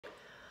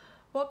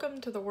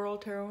Welcome to the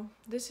World Tarot.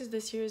 This is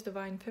the series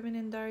Divine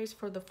Feminine Diaries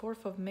for the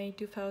 4th of May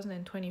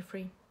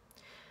 2023.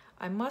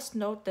 I must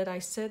note that I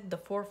said the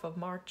 4th of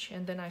March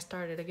and then I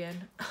started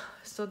again.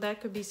 So that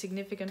could be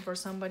significant for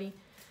somebody.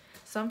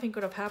 Something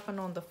could have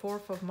happened on the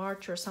 4th of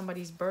March or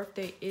somebody's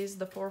birthday is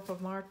the 4th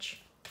of March.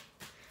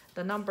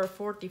 The number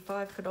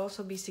 45 could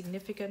also be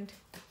significant.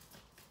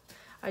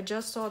 I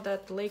just saw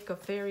that Lake of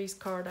Fairies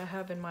card I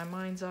have in my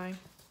mind's eye.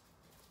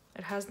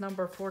 It has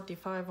number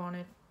 45 on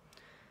it.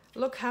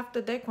 Look, half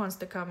the deck wants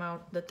to come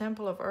out. The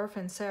Temple of Earth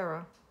and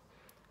Sarah.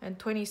 And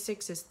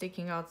 26 is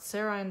sticking out.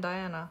 Sarah and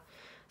Diana.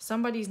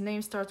 Somebody's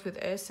name starts with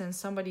S and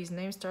somebody's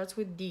name starts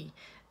with D.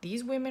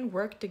 These women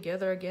work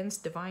together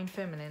against Divine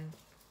Feminine.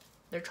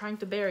 They're trying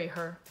to bury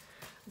her.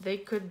 They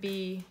could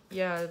be,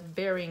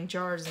 burying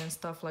jars and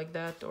stuff like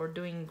that. Or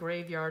doing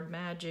graveyard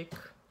magic.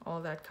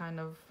 All that kind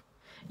of,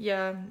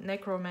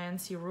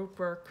 necromancy, root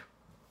work.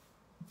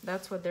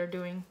 That's what they're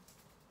doing.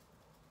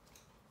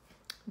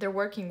 They're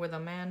working with a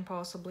man,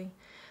 possibly.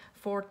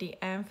 40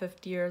 and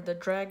 50 year. The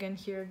dragon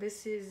here.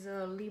 This is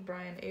Libra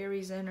and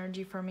Aries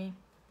energy for me.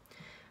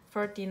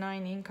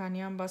 39 in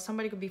Kanyamba.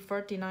 Somebody could be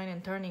 39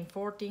 and turning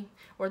 40.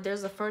 Or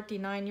there's a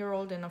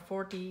 39-year-old and a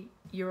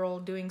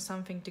 40-year-old doing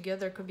something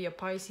together. Could be a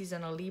Pisces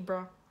and a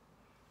Libra.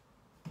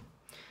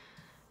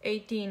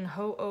 18.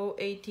 Ho-Oh.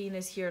 18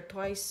 is here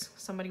twice.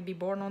 Somebody could be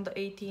born on the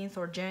 18th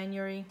or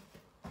January.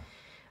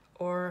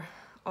 Or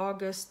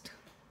August.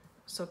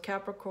 So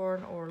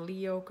Capricorn or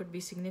Leo could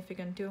be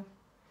significant too.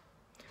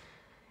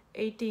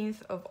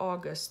 18th of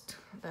August.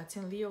 That's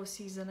in Leo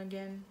season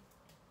again.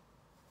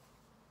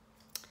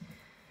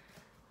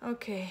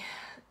 Okay.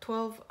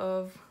 12th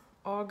of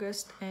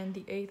August and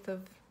the 8th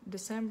of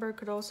December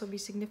could also be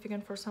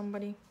significant for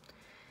somebody.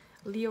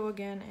 Leo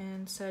again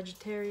and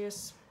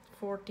Sagittarius.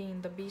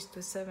 14. The beast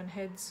with 7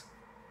 heads.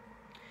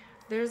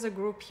 There's a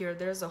group here.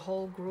 There's a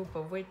whole group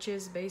of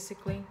witches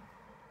basically.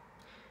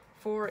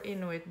 4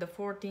 Inuit, the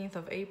 14th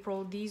of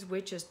April. These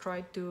witches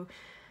tried to,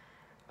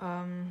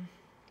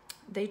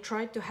 they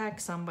tried to hack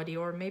somebody,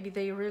 or maybe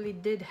they really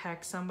did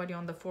hack somebody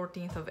on the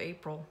 14th of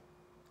April.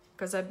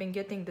 Because I've been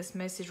getting this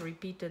message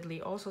repeatedly.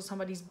 Also,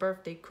 somebody's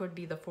birthday could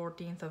be the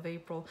 14th of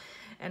April.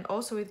 And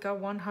also it got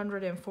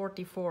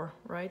 144,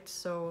 right?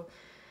 So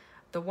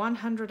the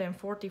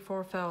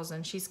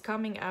 144,000, she's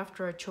coming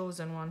after a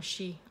chosen one.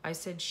 I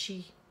said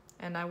she,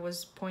 and I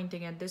was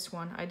pointing at this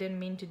one. I didn't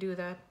mean to do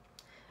that.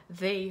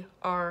 They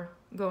are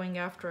going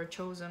after a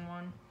chosen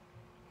one.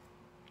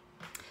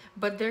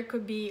 But there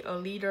could be a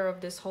leader of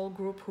this whole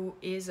group who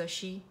is a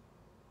she.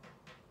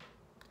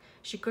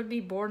 She could be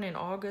born in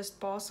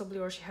August possibly,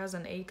 or she has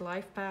an 8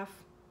 life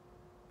path.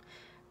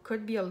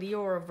 Could be a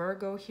Leo or a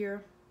Virgo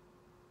here.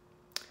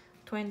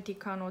 20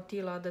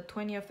 Kanotila, the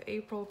 20th of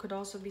April could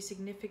also be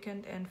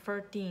significant. And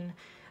 13,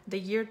 the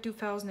year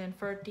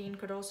 2013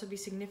 could also be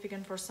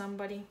significant for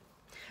somebody.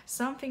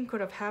 Something could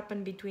have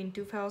happened between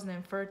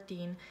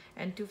 2013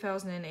 and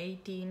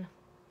 2018.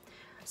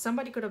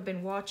 Somebody could have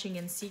been watching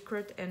in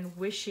secret and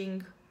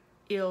wishing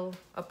ill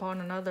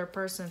upon another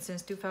person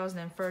since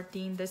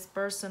 2013. This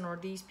person or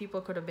these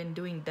people could have been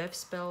doing death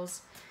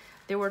spells.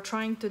 They were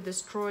trying to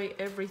destroy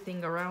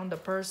everything around the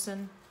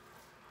person.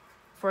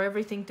 For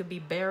everything to be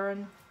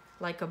barren,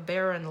 like a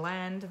barren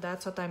land.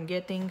 That's what I'm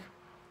getting.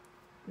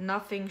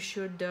 Nothing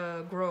should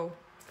grow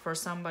for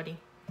somebody.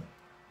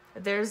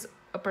 There's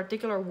a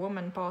particular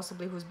woman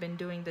possibly who's been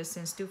doing this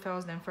since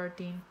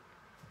 2013.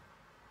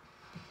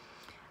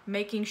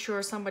 Making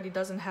sure somebody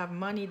doesn't have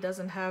money,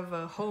 doesn't have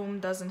a home,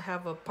 doesn't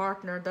have a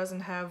partner,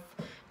 doesn't have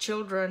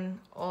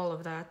children, all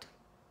of that.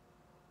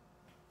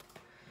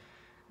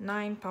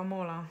 9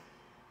 Pamola.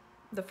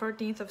 The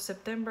 13th of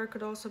September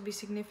could also be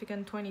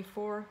significant.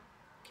 24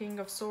 King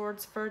of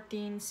Swords.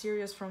 13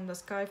 Sirius from the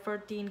Sky.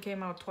 13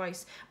 came out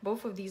twice.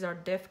 Both of these are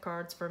death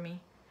cards for me.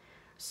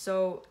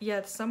 So,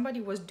 somebody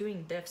was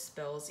doing death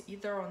spells,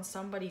 either on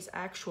somebody's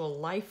actual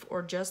life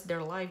or just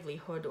their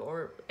livelihood,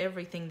 or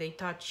everything they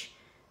touch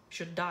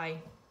should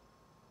die,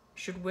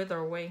 should wither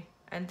away.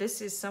 And this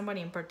is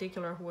somebody in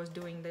particular who was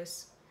doing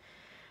this.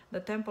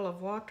 The Temple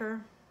of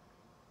Water.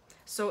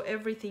 So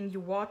everything you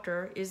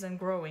water isn't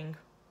growing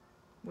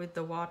with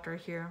the water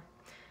here.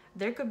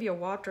 There could be a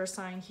water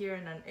sign here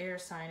and an air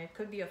sign. It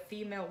could be a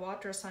female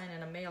water sign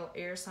and a male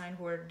air sign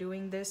who are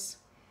doing this.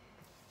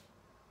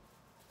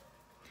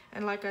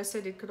 And like I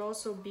said, it could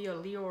also be a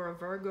Leo or a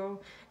Virgo.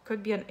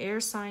 Could be an air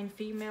sign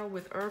female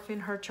with Earth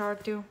in her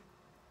chart too.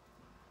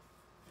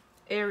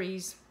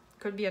 Aries.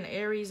 Could be an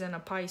Aries and a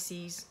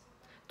Pisces.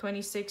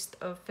 26th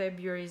of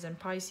February is in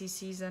Pisces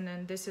season,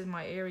 and this is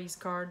my Aries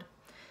card.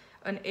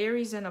 An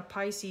Aries and a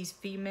Pisces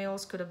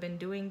females could have been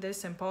doing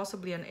this, and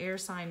possibly an air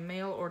sign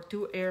male or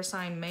 2 air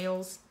sign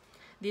males.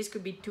 These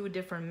could be 2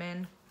 different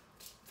men.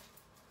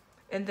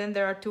 And then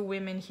there are 2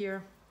 women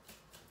here.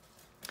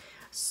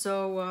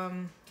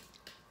 So,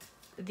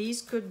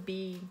 these could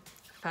be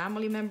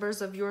family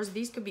members of yours.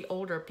 These could be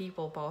older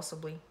people,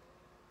 possibly.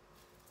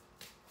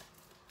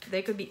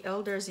 They could be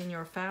elders in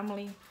your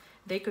family.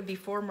 They could be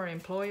former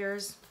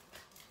employers.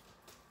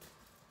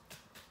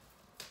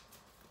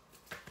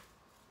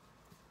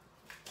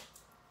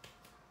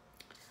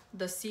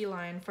 The sea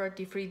lion,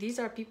 33. These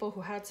are people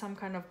who had some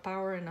kind of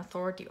power and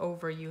authority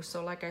over you.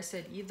 So like I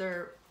said,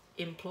 either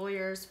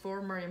employers,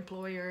 former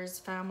employers,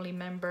 family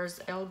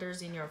members,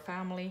 elders in your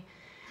family.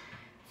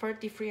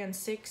 33 and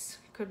 6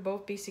 could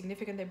both be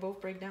significant. They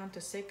both break down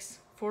to 6.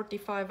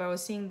 45, I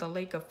was seeing the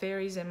lake of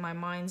fairies in my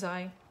mind's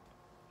eye.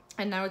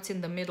 And now it's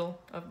in the middle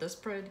of the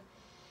spread.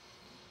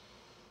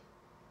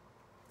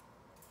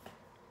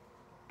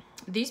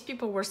 These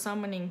people were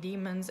summoning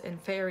demons and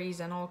fairies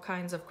and all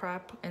kinds of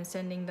crap and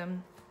sending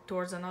them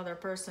towards another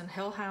person.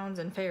 Hellhounds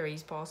and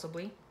fairies,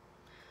 possibly.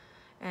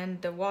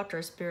 And the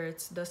water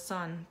spirits, the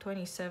sun,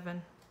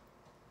 27.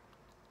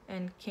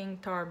 And King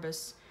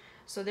Tarbus.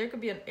 So there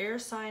could be an air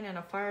sign and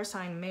a fire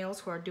sign males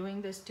who are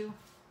doing this too.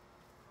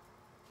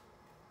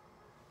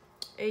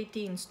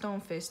 18,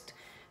 Stonefist,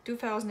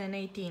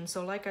 2018.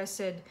 So like I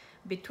said,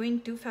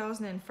 between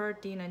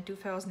 2013 and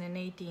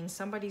 2018,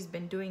 somebody's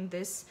been doing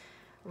this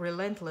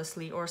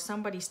relentlessly, or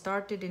somebody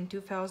started in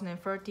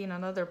 2013,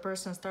 another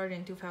person started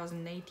in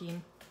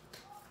 2018.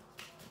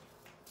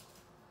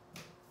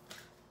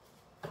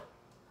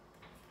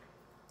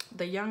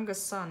 The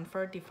youngest son,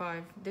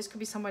 35. This could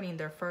be somebody in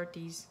their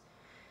 30s.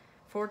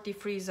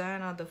 43,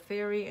 Zana the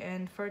fairy,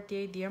 and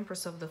 38, the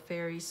empress of the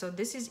fairies. So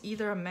this is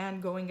either a man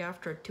going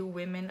after 2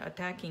 women,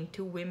 attacking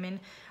 2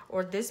 women,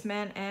 or this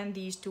man and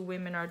these 2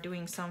 women are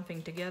doing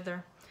something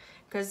together.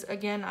 Because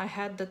again, I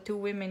had the 2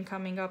 women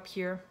coming up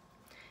here,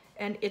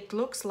 and it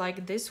looks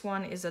like this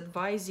one is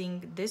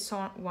advising this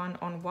one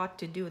on what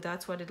to do.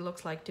 That's what it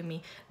looks like to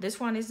me. This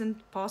one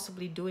isn't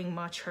possibly doing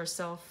much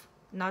herself,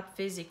 not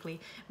physically.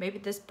 Maybe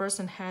this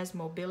person has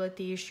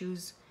mobility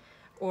issues,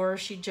 or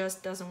she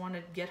just doesn't want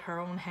to get her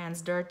own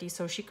hands dirty.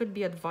 So she could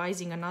be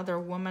advising another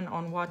woman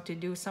on what to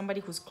do. Somebody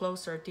who's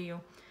closer to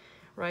you,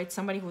 right?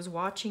 Somebody who's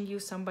watching you,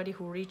 somebody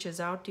who reaches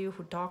out to you,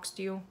 who talks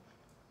to you.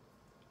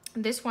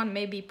 This one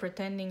may be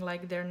pretending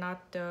like they're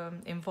not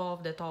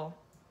involved at all.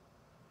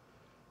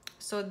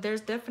 So there's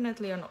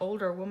definitely an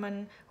older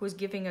woman who's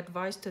giving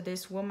advice to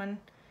this woman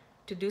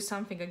to do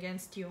something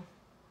against you.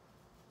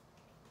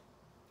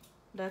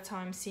 That's how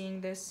I'm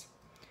seeing this.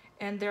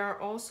 And there are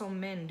also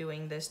men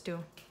doing this too.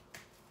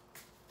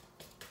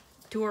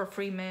 2 or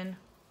 3 men.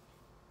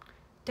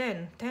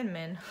 10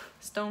 men.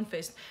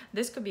 Stonefist.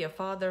 This could be a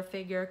father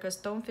figure, because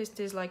Stonefist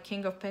is like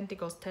King of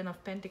Pentacles, 10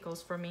 of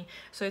Pentacles for me.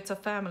 So it's a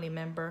family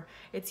member.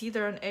 It's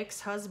either an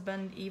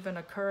ex-husband, even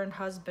a current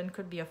husband,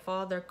 could be a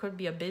father, could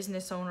be a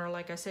business owner.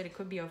 Like I said, it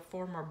could be a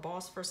former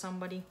boss for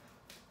somebody.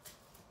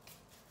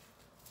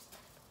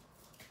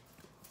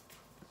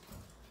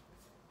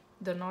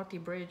 The Naughty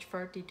Bridge,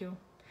 32.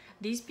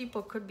 These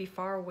people could be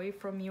far away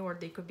from you, or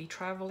they could be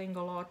traveling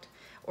a lot,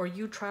 or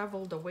you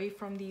traveled away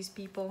from these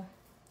people.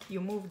 You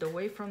moved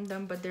away from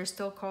them, but they're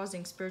still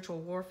causing spiritual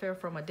warfare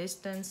from a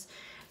distance.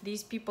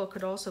 These people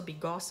could also be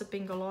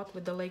gossiping a lot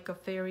with the Lake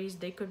of Fairies.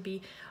 They could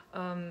be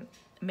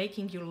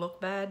making you look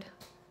bad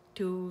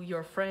to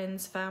your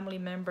friends, family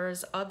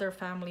members, other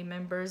family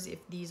members, if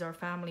these are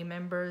family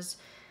members,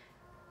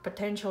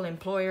 potential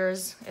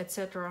employers,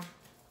 etc.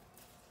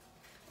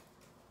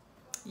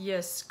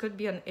 Yes, could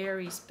be an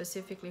Aries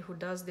specifically who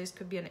does this.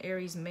 Could be an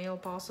Aries male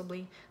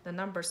possibly. The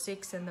number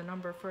 6 and the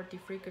number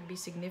 33 could be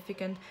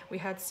significant. We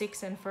had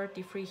 6 and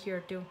 33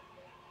 here too.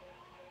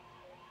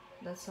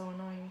 That's so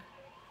annoying.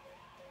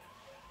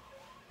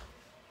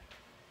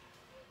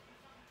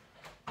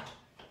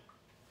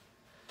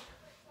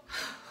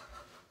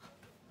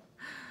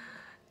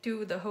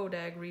 To the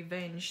Hodag,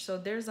 Revenge. So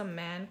there's a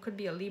man, could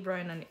be a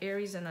Libra and an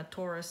Aries and a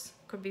Taurus.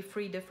 Could be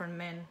 3 different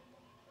men.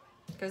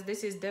 Because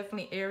this is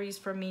definitely Aries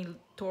for me,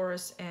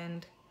 Taurus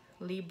and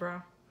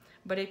Libra.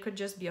 But it could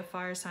just be a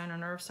fire sign,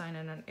 an earth sign,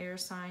 and an air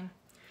sign.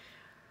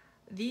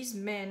 These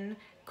men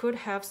could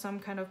have some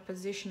kind of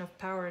position of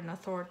power and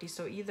authority.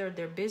 So either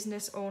they're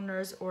business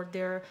owners, or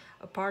they're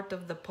a part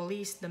of the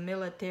police, the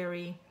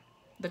military,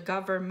 the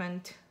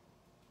government,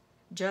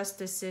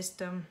 justice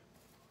system.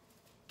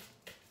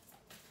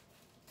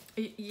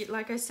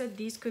 Like I said,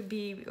 these could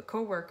be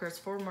co-workers,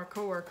 former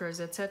co-workers,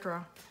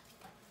 etc.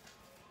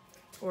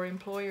 Or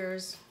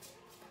employers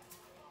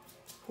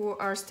who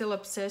are still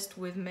obsessed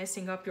with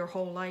messing up your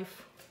whole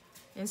life.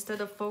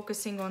 Instead of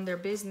focusing on their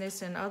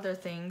business and other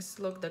things.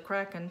 Look, the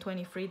Kraken,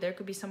 23. There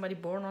could be somebody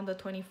born on the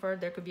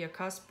 23rd. There could be a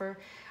cusper.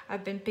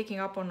 I've been picking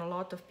up on a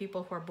lot of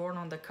people who are born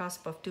on the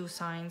cusp of 2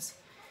 signs.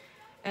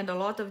 And a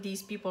lot of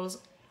these people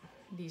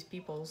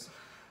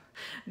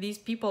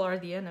are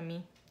the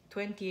enemy.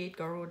 28,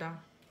 Garuda.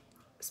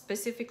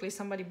 Specifically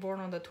somebody born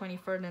on the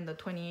 23rd and the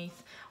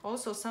 28th.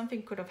 Also,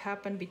 something could have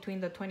happened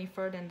between the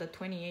 23rd and the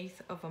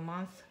 28th of a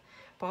month.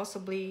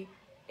 Possibly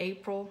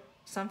April.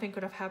 Something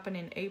could have happened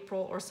in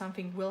April, or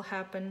something will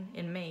happen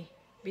in May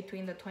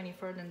between the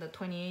 23rd and the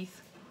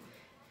 28th.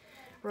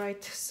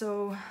 Right,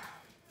 so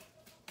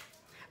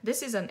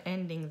this is an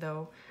ending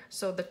though.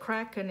 So the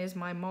Kraken is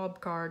my mob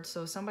card.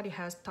 So somebody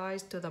has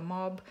ties to the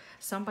mob.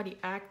 Somebody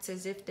acts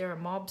as if they're a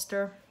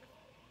mobster.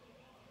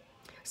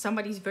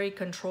 Somebody's very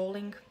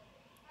controlling.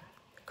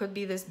 Could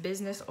be this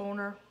business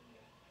owner.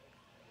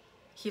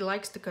 He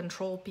likes to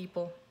control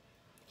people.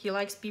 He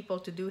likes people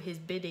to do his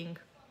bidding.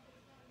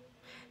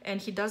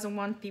 and he doesn't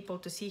want people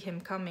to see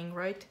him coming,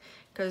 right?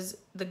 Because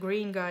the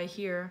green guy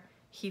here,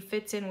 he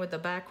fits in with the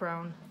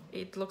background.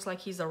 It looks like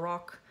he's a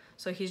rock.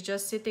 So he's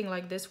just sitting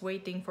like this,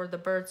 waiting for the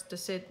birds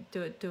to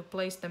to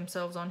place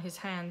themselves on his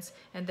hands,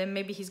 and then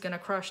maybe he's gonna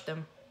crush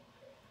them.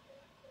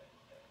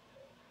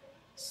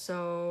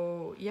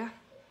 So yeah,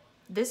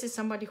 this is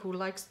somebody who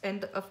likes,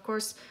 and of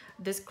course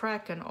this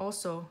Kraken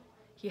also,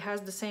 he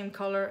has the same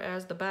color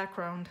as the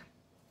background.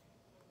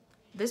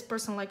 This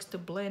person likes to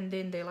blend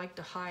in, they like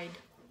to hide.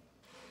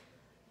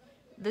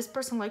 This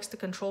person likes to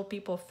control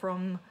people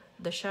from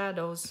the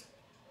shadows.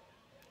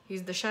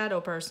 He's the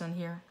shadow person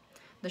here.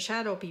 The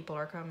shadow people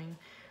are coming.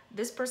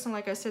 This person,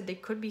 like I said, they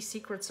could be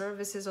secret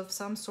services of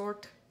some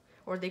sort,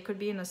 or they could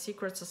be in a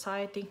secret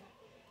society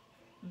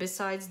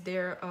besides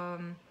their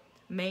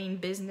main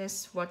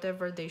business,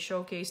 whatever they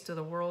showcase to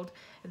the world.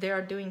 They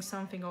are doing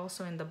something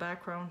also in the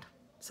background,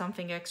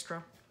 something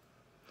extra,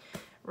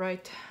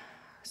 right?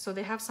 So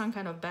they have some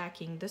kind of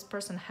backing. This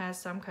person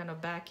has some kind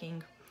of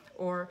backing,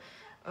 or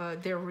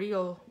their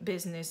real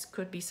business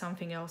could be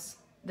something else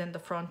than the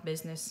front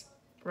business,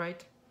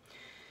 right?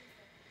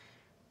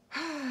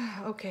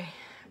 Okay,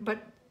 but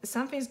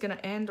something's gonna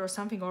end, or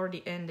something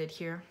already ended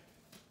here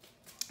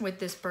with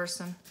this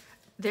person.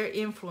 Their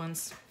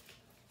influence,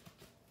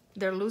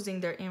 they're losing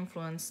their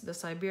influence. The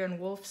Siberian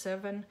Wolf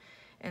 7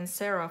 and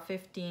Sarah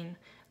 15.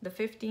 The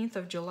 15th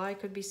of July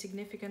could be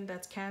significant.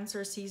 That's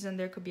Cancer season.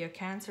 There could be a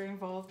Cancer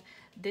involved.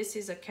 This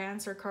is a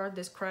Cancer card,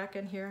 this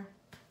Kraken here.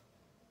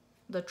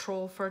 The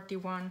Troll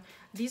 31.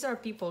 These are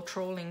people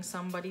trolling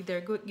somebody.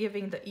 They're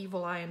giving the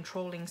evil eye and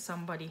trolling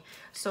somebody.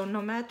 So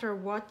no matter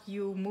what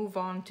you move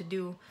on to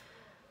do,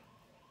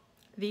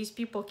 these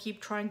people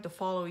keep trying to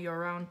follow you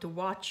around, to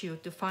watch you,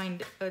 to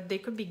find, they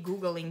could be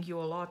Googling you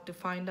a lot to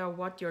find out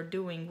what you're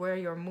doing, where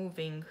you're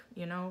moving,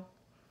 you know,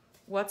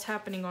 what's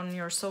happening on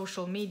your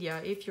social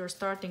media, if you're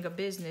starting a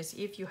business,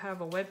 if you have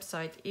a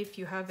website, if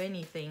you have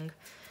anything,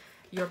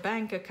 your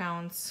bank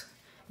accounts,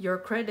 your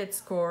credit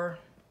score.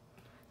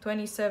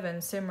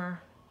 27,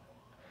 Simmer.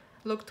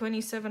 Look,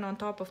 27 on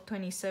top of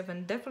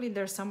 27. Definitely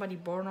there's somebody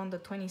born on the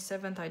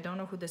 27th. I don't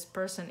know who this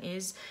person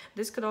is.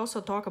 This could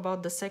also talk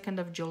about the 2nd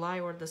of July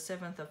or the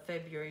 7th of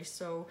February.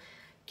 So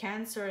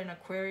Cancer and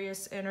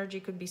Aquarius energy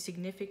could be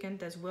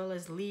significant, as well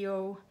as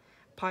Leo,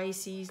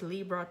 Pisces,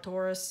 Libra,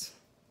 Taurus.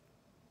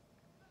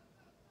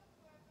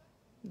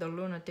 The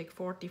Lunatic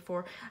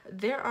 44.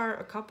 There are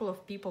a couple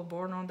of people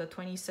born on the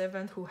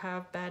 27th who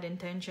have bad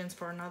intentions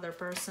for another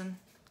person.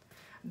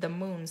 The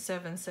Moon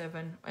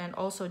 77, and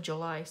also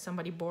July.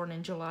 Somebody born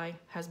in July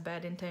has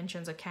bad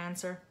intentions, a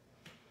Cancer.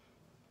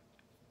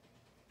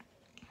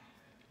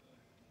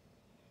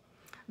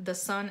 The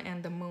Sun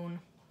and the Moon.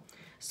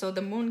 So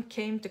the Moon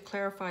came to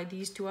clarify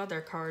these two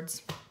other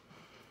cards.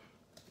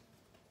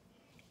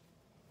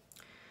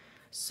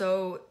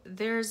 So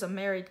there's a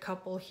married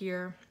couple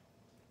here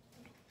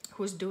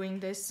who's doing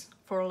this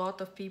for a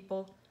lot of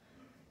people.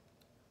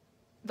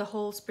 The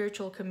whole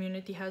spiritual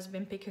community has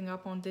been picking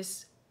up on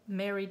this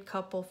married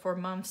couple for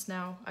months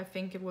now. I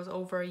think it was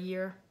over a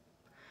year.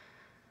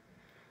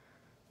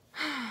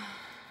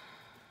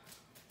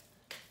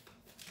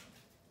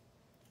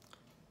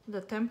 The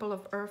Temple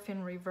of Earth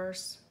in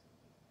reverse.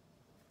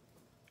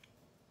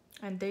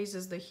 And Days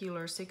is the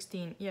Healer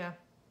 16. Yeah.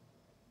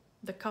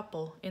 The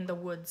couple in the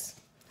woods,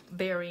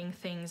 burying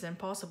things and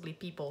possibly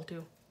people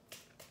too.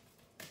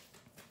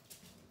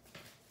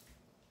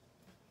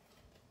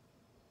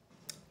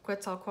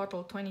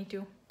 Quetzalcoatl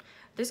 22.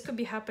 This could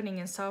be happening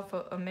in South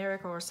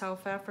America or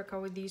South Africa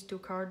with these two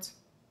cards,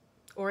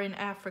 or in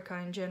Africa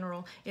in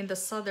general, in the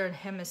southern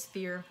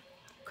hemisphere.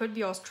 Could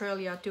be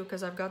Australia too,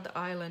 because I've got the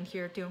island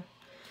here too.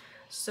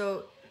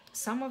 So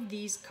some of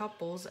these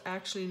couples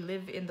actually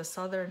live in the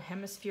southern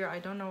hemisphere. I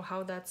don't know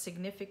how that's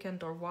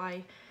significant or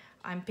why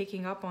I'm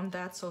picking up on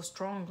that so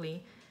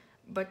strongly.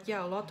 But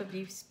yeah, a lot of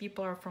these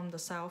people are from the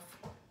south,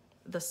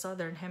 the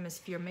southern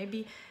hemisphere.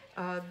 Maybe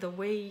the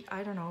way,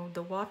 I don't know,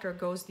 the water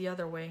goes the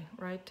other way,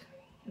 right?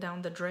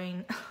 Down the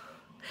drain.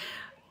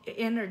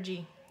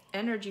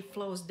 Energy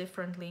flows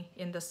differently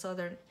in the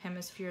southern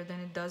hemisphere than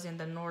it does in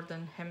the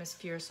northern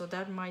hemisphere. So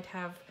that might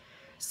have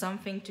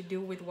something to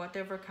do with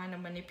whatever kind of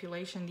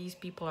manipulation these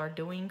people are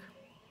doing.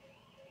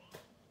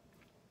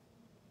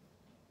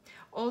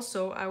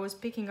 Also, I was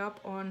picking up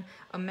on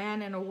a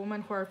man and a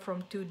woman who are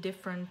from two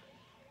different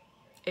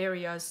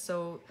areas.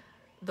 So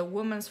the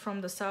woman's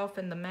from the south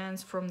and the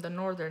man's from the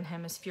northern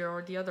hemisphere,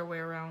 or the other way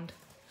around.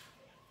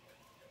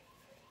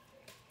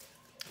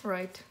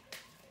 Right.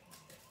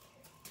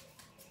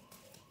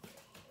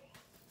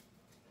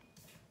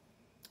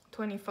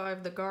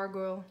 $25, the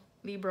Gargoyle,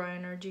 Libra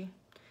energy.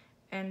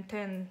 And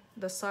 10,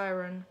 the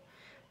Siren,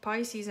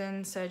 Pisces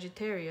and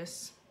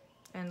Sagittarius,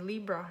 and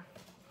Libra.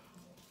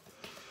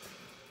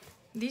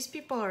 These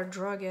people are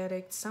drug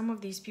addicts. Some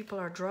of these people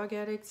are drug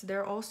addicts.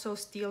 They're also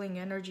stealing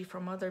energy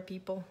from other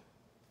people,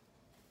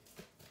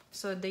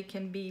 so they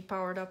can be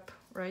powered up,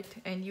 right?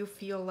 And you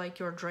feel like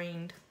you're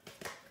drained.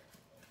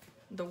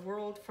 The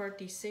World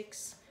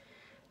 36,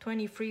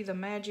 23, the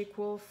magic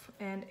wolf,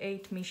 and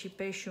 8,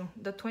 Mishipeshu.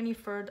 The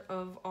 23rd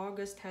of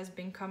August has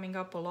been coming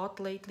up a lot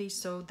lately,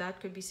 so that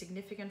could be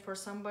significant for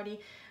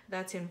somebody.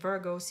 That's in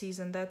Virgo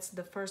season. That's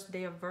the first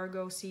day of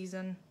Virgo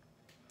season.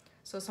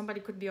 So somebody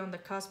could be on the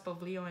cusp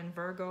of Leo and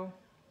Virgo.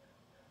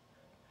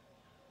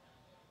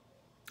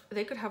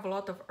 They could have a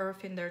lot of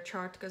earth in their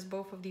chart because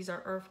both of these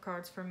are earth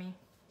cards for me.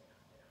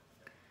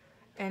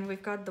 And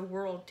we've got the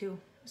world too.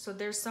 So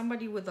there's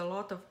somebody with a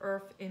lot of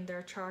earth in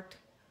their chart,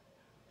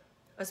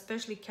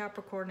 especially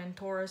Capricorn and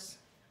Taurus.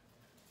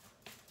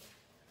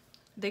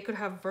 They could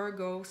have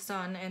Virgo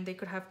sun and they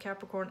could have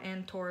Capricorn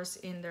and Taurus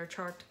in their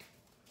chart.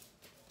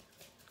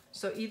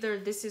 So either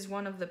this is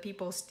one of the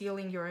people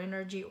stealing your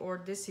energy,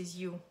 or this is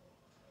you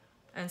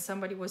and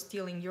somebody was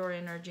stealing your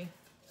energy.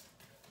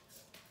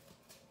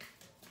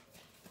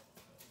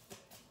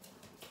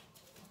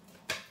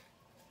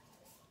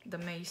 The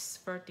Mace,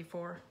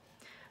 34.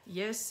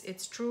 Yes,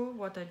 it's true.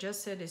 What I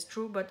just said is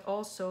true, but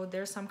also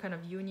there's some kind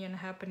of union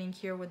happening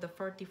here with the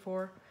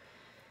 34.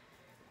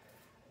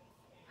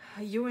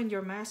 You and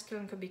your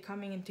masculine could be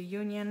coming into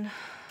union.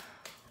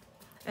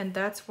 And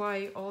that's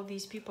why all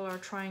these people are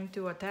trying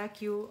to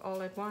attack you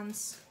all at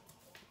once.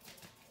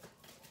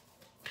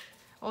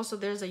 Also,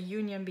 there's a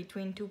union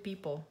between two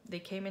people. They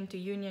came into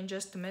union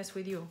just to mess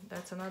with you.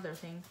 That's another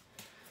thing.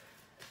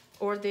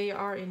 Or they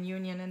are in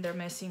union and they're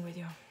messing with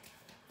you.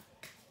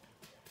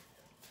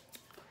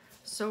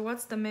 So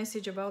what's the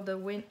message about the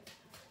win?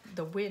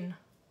 The win.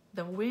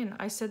 The win.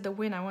 I said the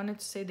win. I wanted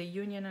to say the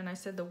union and I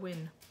said the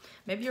win.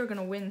 Maybe you're going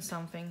to win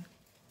something.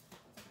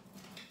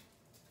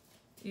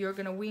 You're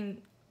going to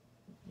wean.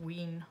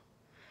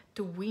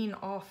 To wean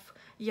off.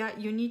 Yeah,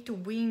 you need to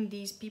wean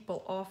these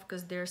people off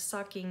because they're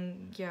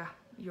sucking, yeah,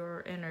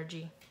 your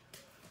energy.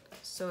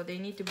 So they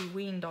need to be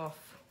weaned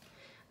off.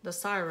 The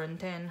Siren,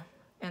 10,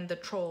 and the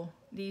Troll,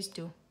 these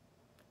two.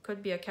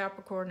 Could be a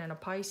Capricorn and a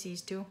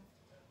Pisces too.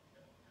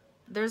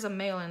 There's a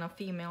male and a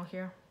female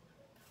here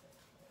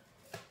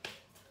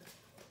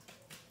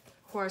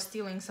who are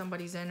stealing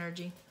somebody's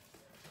energy.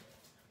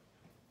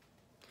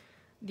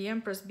 The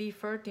Empress B,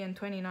 30 and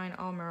 29,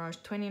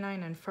 Almirage,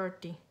 29 and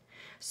 30.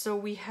 So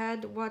we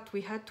had what?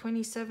 We had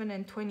 27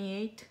 and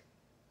 28.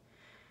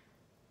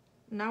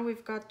 Now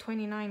we've got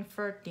 29,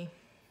 30.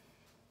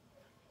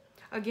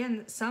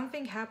 Again,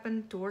 something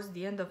happened towards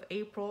the end of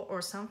April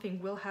or something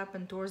will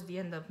happen towards the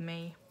end of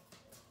May.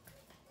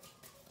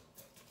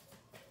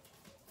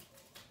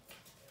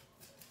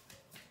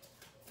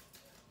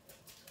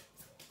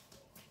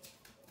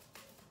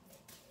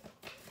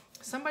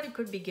 Somebody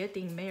could be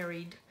getting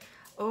married.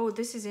 Oh,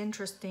 this is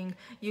interesting.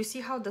 You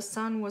see how the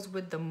sun was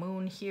with the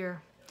moon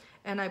here?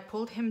 And I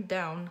pulled him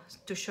down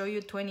to show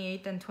you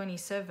 28 and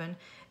 27.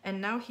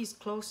 And now he's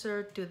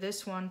closer to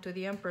this one, to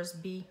the Empress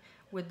B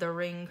with the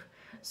ring.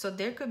 So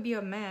there could be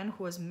a man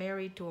who is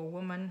married to a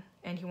woman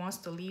and he wants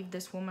to leave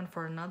this woman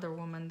for another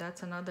woman.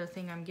 That's another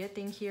thing I'm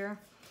getting here.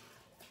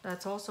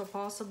 That's also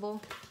possible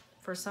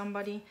for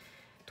somebody.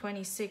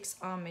 26,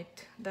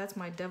 Amit. That's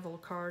my devil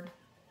card.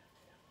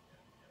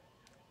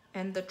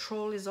 And the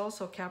Troll is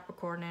also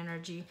Capricorn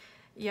energy.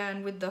 Yeah,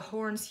 and with the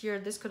horns here,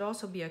 this could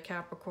also be a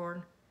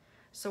Capricorn.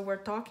 So we're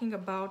talking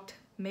about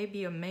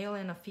maybe a male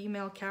and a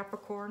female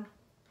Capricorn.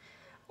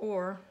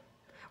 Or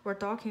we're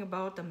talking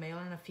about a male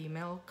and a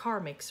female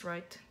karmics,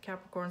 right?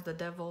 Capricorn's the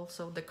devil,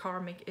 so the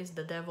karmic is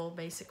the devil,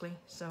 basically.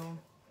 So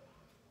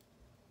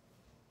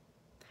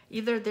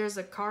either there's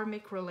a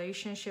karmic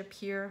relationship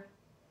here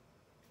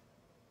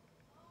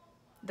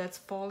that's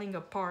falling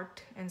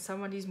apart and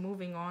somebody's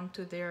moving on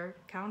to their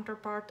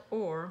counterpart,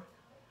 or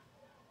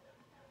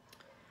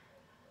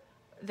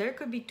there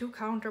could be two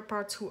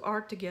counterparts who are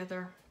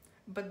together,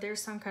 but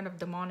there's some kind of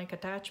demonic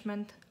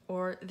attachment,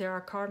 or there are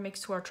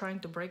karmics who are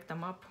trying to break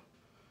them up.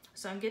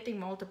 So I'm getting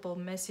multiple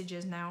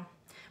messages now,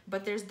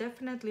 but there's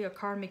definitely a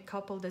karmic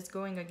couple that's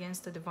going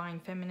against the divine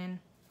feminine.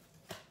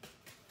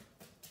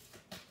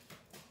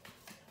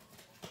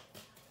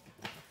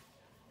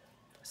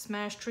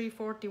 Smash 3,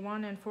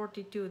 41 and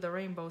 42, the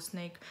rainbow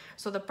snake.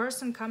 So the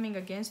person coming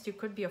against you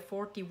could be a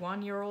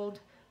 41-year-old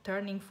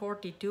turning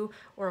 42,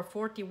 or a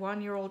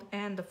 41-year-old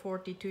and a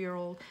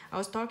 42-year-old. I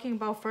was talking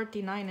about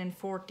 39 and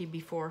 40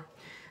 before.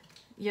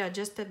 Yeah,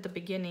 just at the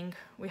beginning.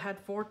 We had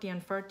 40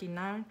 and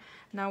 39.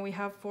 Now we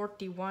have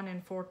 41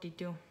 and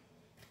 42.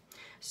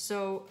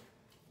 So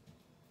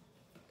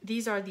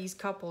these are these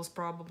couples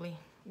probably,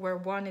 where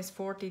one is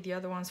 40, the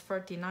other one's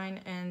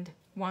 39, and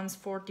one's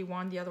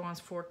 41, the other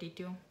one's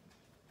 42.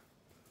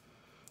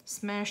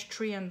 Smash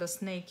 3 and the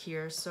snake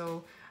here.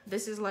 So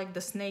this is like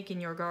the snake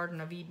in your Garden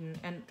of Eden,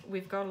 and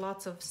we've got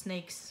lots of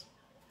snakes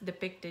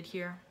depicted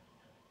here.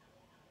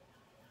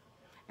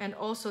 And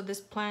also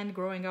this plant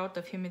growing out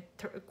of him, it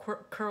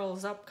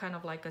curls up kind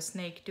of like a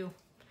snake too.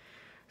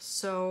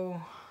 So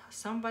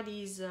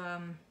somebody's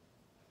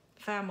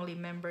family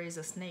member is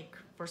a snake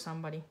for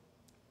somebody.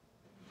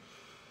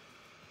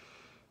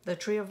 The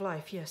tree of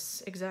life,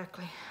 yes,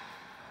 exactly.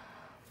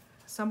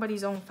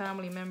 Somebody's own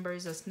family member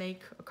is a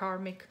snake, a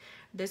karmic.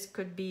 This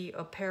could be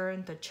a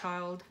parent, a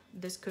child.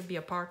 This could be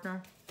a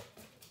partner.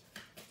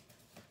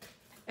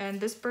 And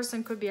this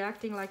person could be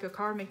acting like a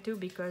karmic too,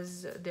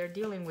 because they're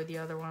dealing with the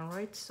other one,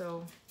 right?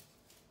 So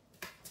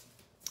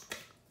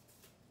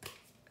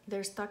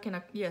they're stuck in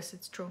a, yes,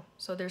 it's true.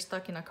 So they're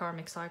stuck in a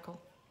karmic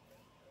cycle.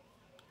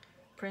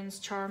 Prince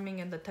Charming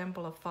and the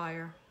Temple of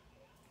Fire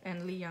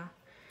and Leah.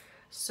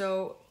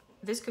 So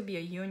this could be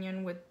a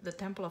union with the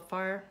Temple of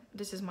Fire.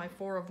 This is my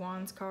Four of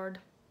Wands card.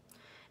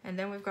 And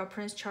then we've got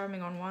Prince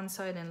Charming on one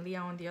side and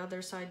Leah on the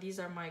other side. These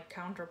are my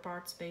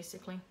counterparts,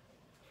 basically.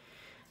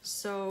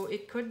 So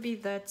it could be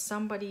that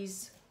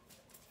somebody's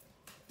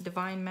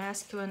divine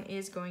masculine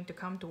is going to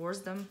come towards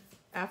them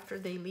after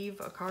they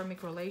leave a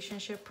karmic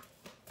relationship.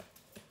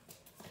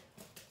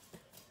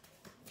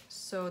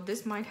 So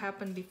this might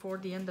happen before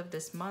the end of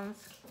this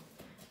month,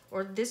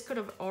 or this could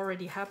have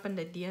already happened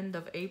at the end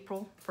of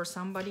April for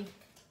somebody.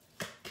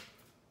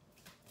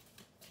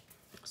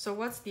 So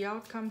what's the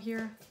outcome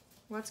here?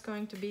 What's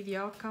going to be the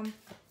outcome?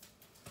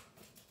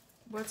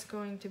 What's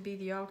going to be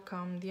the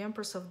outcome? The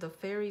Empress of the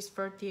Fairies,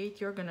 38.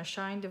 You're going to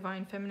shine,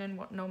 Divine Feminine,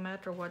 no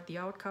matter what the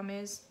outcome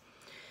is.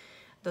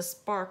 The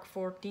Spark,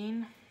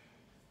 14.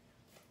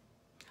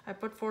 I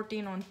put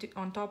 14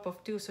 on top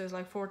of 2, so it's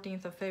like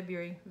 14th of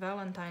February.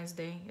 Valentine's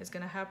Day is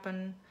going to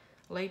happen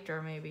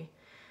later, maybe.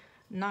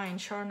 9,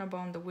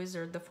 Sharnabon the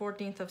Wizard, the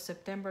 14th of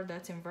September.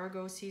 That's in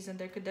Virgo season.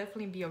 There could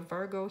definitely be a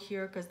Virgo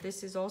here, because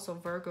this is also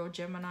Virgo,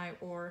 Gemini,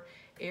 or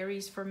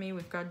Aries for me.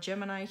 We've got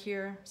Gemini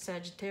here,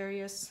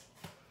 Sagittarius.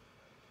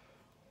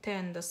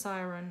 10, the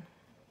Siren.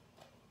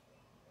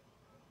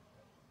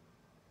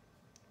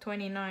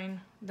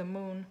 29, the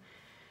Moon.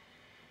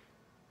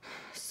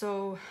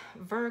 So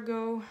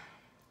Virgo,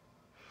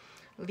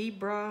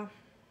 Libra,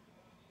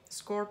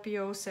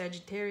 Scorpio,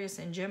 Sagittarius,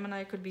 and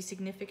Gemini could be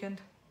significant.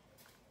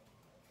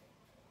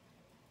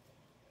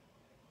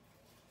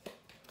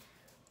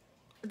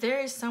 There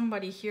is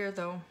somebody here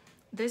though.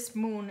 This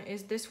moon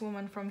is this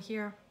woman from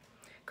here.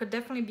 Could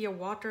definitely be a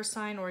water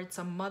sign, or it's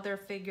a mother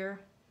figure.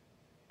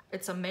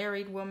 It's a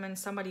married woman,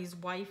 somebody's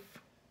wife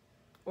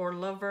or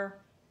lover.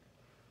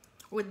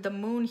 With the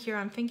moon here,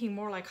 I'm thinking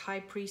more like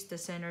High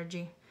Priestess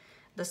energy.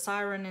 The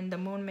Siren and the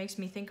moon makes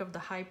me think of the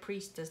High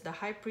Priestess. The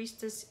High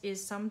Priestess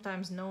is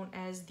sometimes known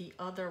as the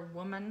other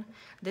woman.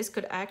 This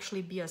could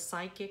actually be a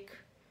psychic.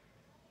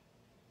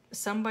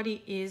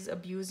 Somebody is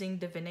abusing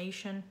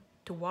divination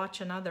to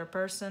watch another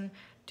person,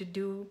 to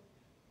do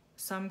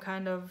some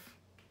kind of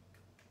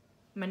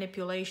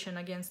manipulation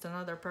against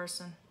another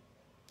person,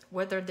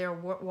 whether they're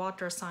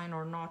water sign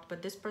or not.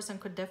 But this person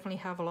could definitely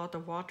have a lot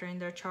of water in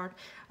their chart,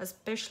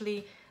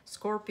 especially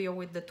Scorpio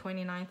with the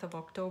 29th of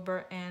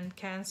October and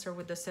Cancer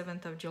with the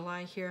 7th of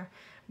July here.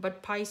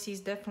 But Pisces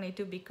definitely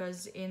too,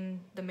 because in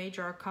the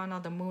major arcana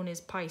the moon is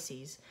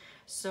Pisces.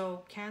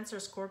 So Cancer,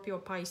 Scorpio,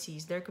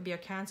 Pisces. There could be a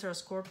Cancer, a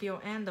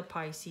Scorpio, and the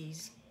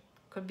Pisces.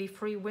 Could be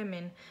free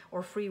women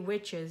or free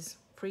witches,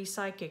 free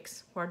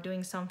psychics who are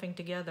doing something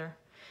together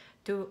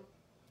to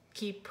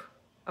keep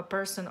a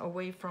person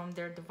away from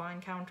their divine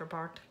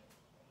counterpart.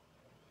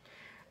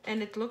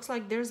 And it looks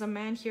like there's a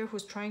man here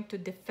who's trying to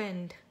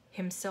defend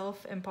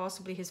himself and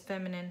possibly his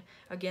feminine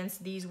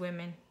against these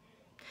women.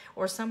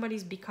 Or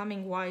somebody's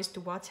becoming wise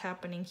to what's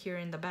happening here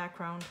in the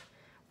background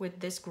with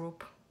this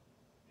group,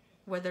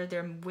 whether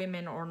they're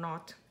women or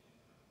not.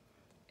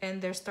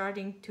 And they're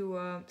starting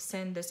to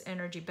send this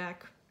energy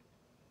back.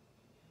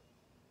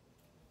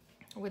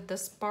 With the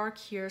Spark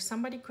here,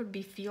 somebody could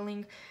be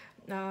feeling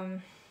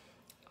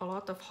a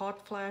lot of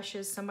hot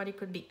flashes. Somebody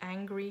could be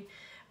angry,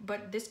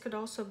 but this could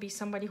also be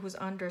somebody who's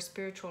under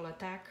spiritual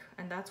attack,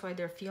 and that's why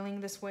they're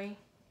feeling this way.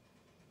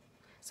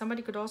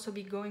 Somebody could also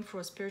be going through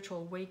a spiritual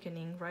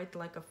awakening, right?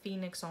 Like a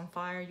phoenix on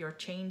fire. You're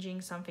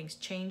changing, something's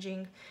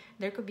changing.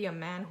 There could be a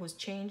man who's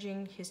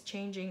changing. He's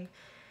changing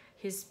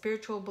his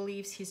spiritual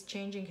beliefs. He's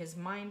changing his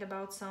mind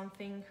about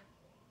something.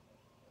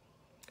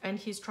 And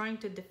he's trying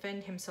to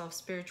defend himself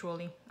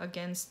spiritually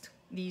against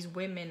these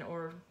women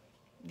or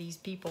these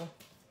people.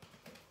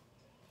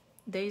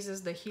 Days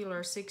is the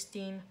Healer,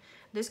 16.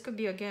 This could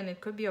be, again, it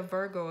could be a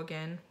Virgo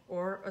again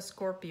or a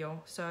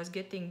Scorpio. So I was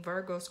getting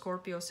Virgo,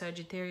 Scorpio,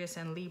 Sagittarius,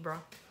 and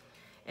Libra,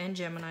 and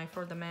Gemini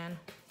for the man.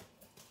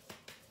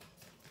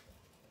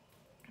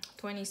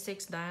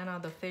 26, Diana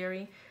the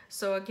Fairy.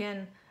 So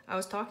again, I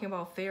was talking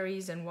about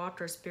fairies and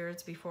water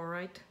spirits before,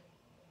 right?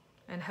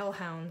 And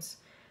hellhounds.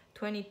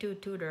 22,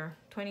 Tudor.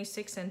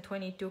 26 and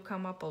 22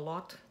 come up a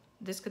lot.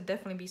 This could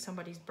definitely be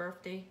somebody's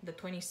birthday, the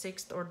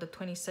 26th or the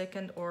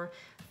 22nd or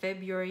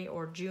February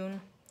or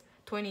June.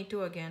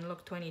 22 again,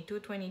 look, 22,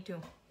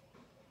 22.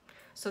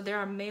 So there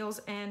are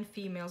males and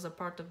females a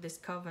part of this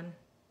coven.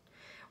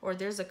 Or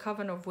there's a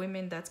coven of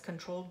women that's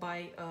controlled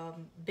by a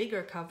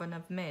bigger coven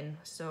of men.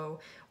 So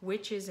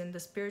witches in the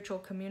spiritual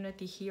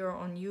community here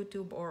on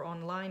YouTube or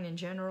online in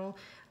general,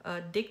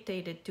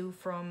 dictated to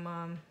from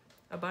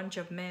a bunch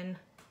of men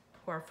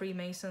who are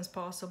Freemasons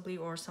possibly,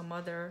 or some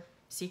other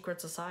secret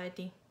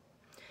society.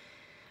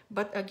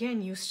 But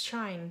again, you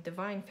shine,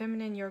 Divine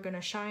Feminine, you're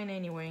gonna shine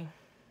anyway.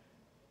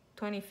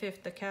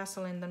 25th, the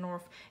Castle in the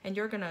North, and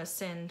you're gonna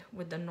ascend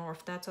with the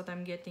North. That's what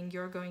I'm getting.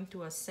 You're going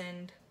to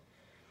ascend.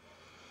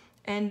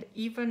 And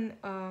even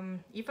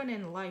even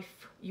in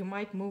life, you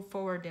might move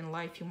forward in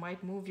life. You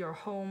might move your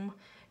home.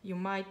 You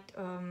might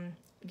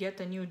get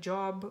a new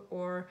job,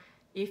 or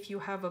if you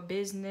have a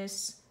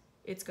business,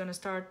 it's gonna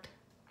start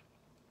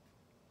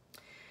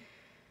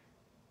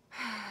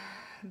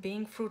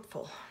being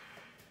fruitful.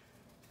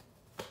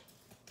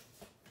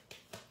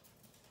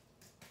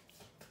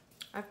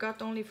 I've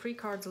got only 3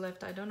 cards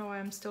left. I don't know why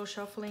I'm still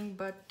shuffling,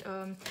 but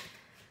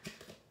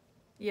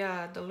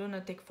yeah, the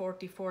lunatic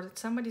 44.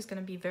 Somebody's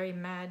gonna be very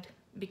mad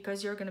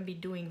because you're gonna be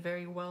doing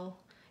very well.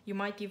 You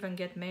might even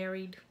get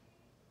married.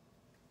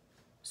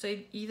 So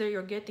either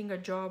you're getting a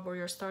job, or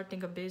you're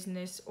starting a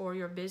business, or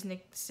your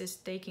business is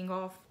taking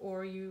off,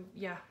 or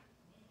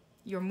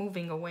you're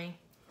moving away.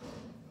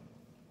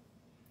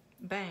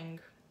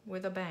 Bang,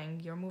 with a bang.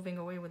 You're moving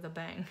away with a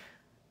bang.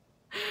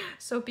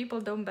 So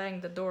people don't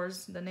bang the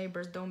doors. The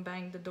neighbors don't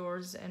bang the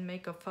doors and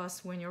make a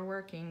fuss when you're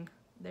working.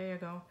 There you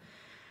go.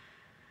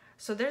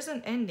 So there's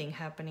an ending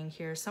happening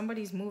here.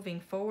 Somebody's moving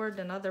forward.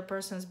 Another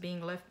person's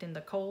being left in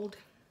the cold.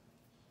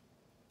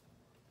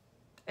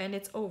 And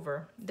it's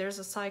over. There's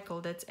a cycle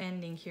that's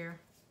ending here.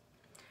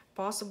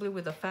 Possibly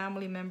with a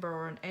family member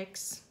or an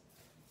ex.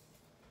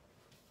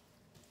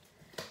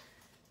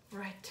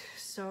 Right.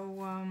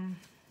 So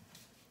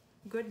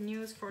good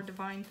news for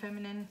Divine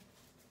Feminine.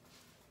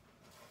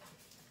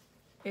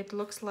 It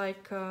looks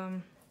like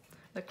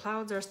the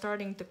clouds are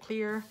starting to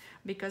clear,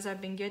 because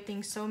I've been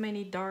getting so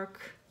many dark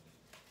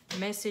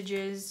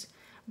messages.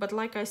 But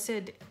like I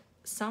said,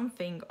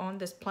 something on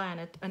this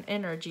planet, an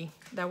energy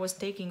that was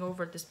taking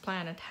over this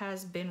planet,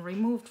 has been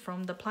removed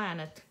from the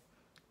planet.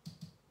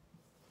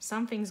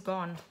 Something's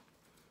gone.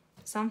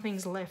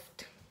 Something's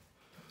left.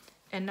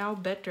 And now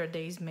better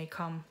days may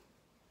come.